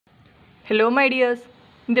Hello my dears.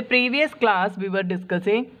 In the previous class we were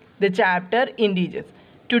discussing the chapter integers.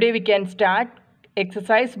 Today we can start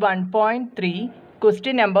exercise 1.3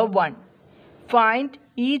 question number 1. Find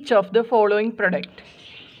each of the following product.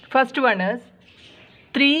 First one is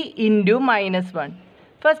 3 into minus 1.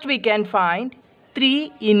 First we can find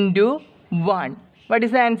 3 into 1. What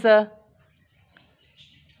is the answer?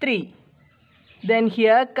 3. Then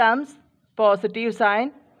here comes positive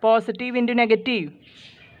sign. Positive into negative.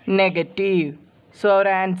 Negative. So our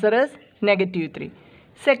answer is negative 3.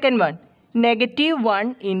 Second one, negative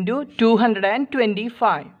 1 into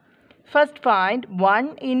 225. First find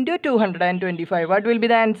 1 into 225. What will be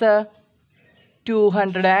the answer?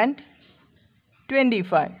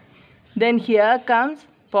 225. Then here comes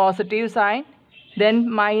positive sign. Then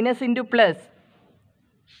minus into plus.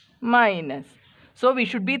 Minus. So we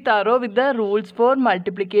should be thorough with the rules for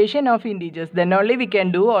multiplication of integers. Then only we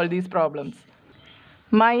can do all these problems.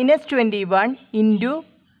 Minus 21 into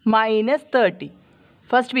minus 30.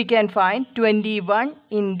 First we can find 21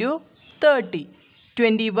 into 30.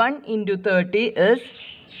 21 into 30 is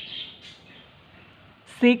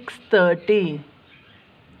 630.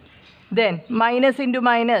 Then minus into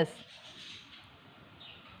minus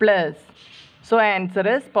plus. So answer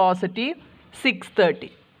is positive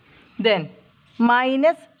 630. Then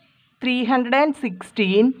minus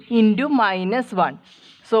 316 into minus 1.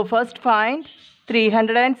 So first find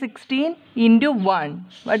 316 into 1.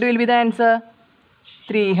 What will be the answer?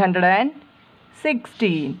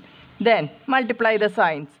 316. Then multiply the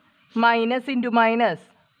signs. Minus into minus.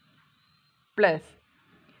 Plus.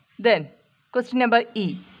 Then question number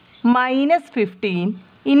E. Minus 15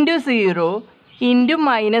 into 0 into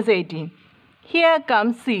minus 18. Here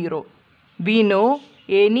comes 0. We know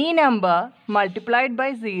any number multiplied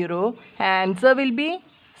by 0, answer will be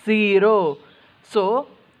 0. So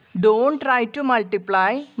don't try to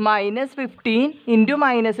multiply minus 15 into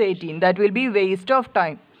minus 18. That will be waste of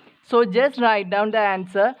time. So just write down the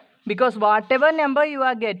answer, because whatever number you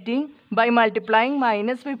are getting by multiplying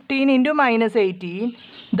minus 15 into minus 18,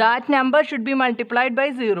 that number should be multiplied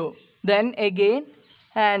by 0. Then again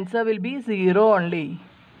answer will be 0 only.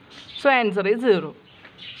 So answer is 0.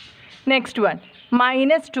 Next one.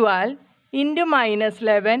 Minus 12 into minus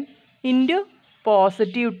 11 into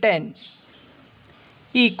positive 10.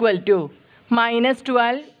 Equal to minus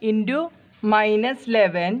 12 into minus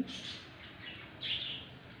 11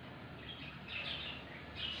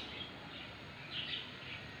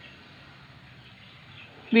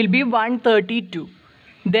 will be 132.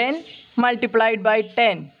 Then multiplied by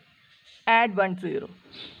 10. Add 1 0.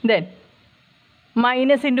 Then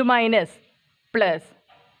minus into minus plus.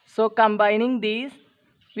 So combining these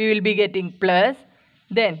we will be getting plus.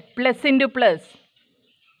 Then plus into plus.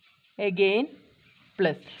 Again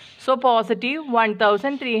plus. So positive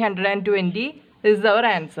 1320 is our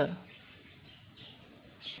answer.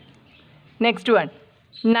 Next one.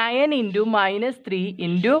 9 into minus 3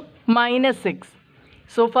 into minus 6.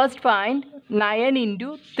 So first find 9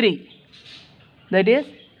 into 3. That is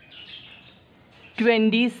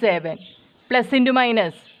 27. Plus into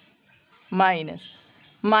minus. Minus.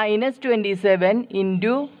 Minus 27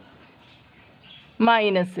 into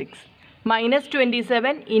minus 6. Minus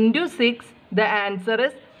 27 into 6. The answer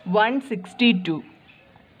is 162.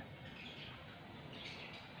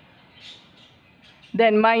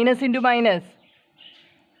 Then minus into minus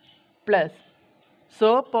plus.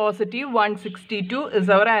 So positive 162 is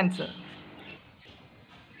our answer.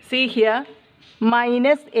 See here,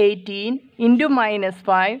 minus 18 into minus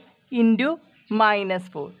 5 into minus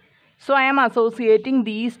 4. So I am associating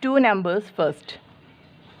these two numbers first.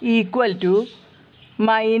 Equal to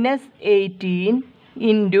minus 18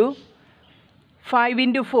 into 5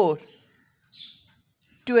 into 4,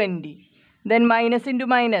 20. Then minus into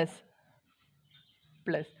minus,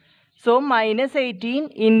 plus. So minus 18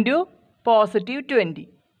 into positive 20.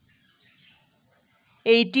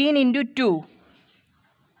 18 into 2,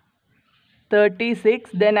 36.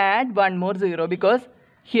 Then add one more 0, because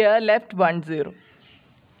here left 1 0.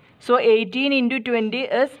 So 18 into 20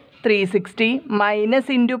 is 360. Minus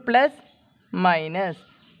into plus, minus.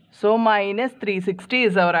 So minus 360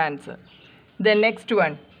 is our answer. The next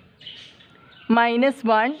one, minus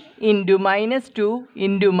 1 into minus 2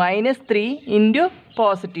 into minus 3 into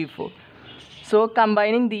positive 4. So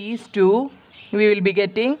combining these two, we will be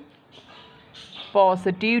getting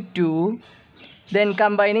positive 2. Then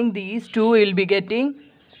combining these two, we will be getting,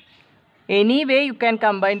 any way you can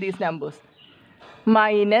combine these numbers.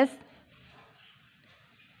 Minus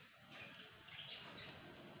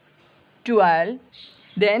 12.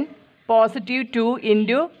 Then positive 2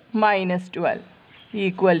 into minus 12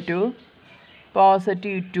 equal to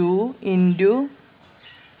positive 2 into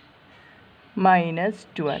minus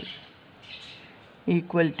 12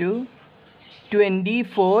 equal to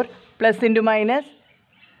 24 plus into minus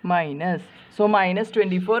minus. So minus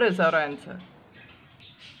 24 is our answer.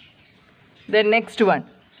 Then next one,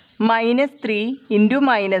 minus 3 into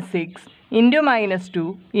minus 6 into minus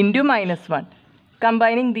 2 into minus 1.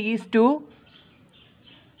 Combining these two,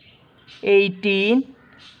 18,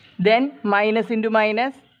 then minus into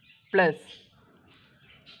minus plus.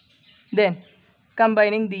 Then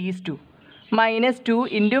combining these two, minus 2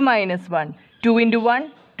 into minus 1, 2 into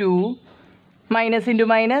 1, 2, minus into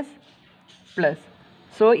minus plus.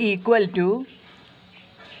 So equal to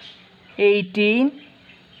 18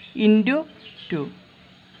 into 2.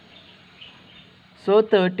 So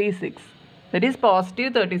 36. That is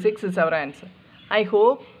positive 36 is our answer. I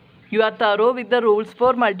hope you are thorough with the rules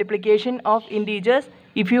for multiplication of integers.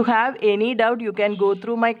 If you have any doubt, you can go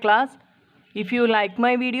through my class. If you like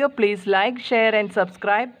my video, please like, share and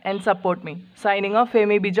subscribe and support me. Signing off,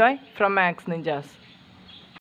 Femy Bijoy from Max Ninjas.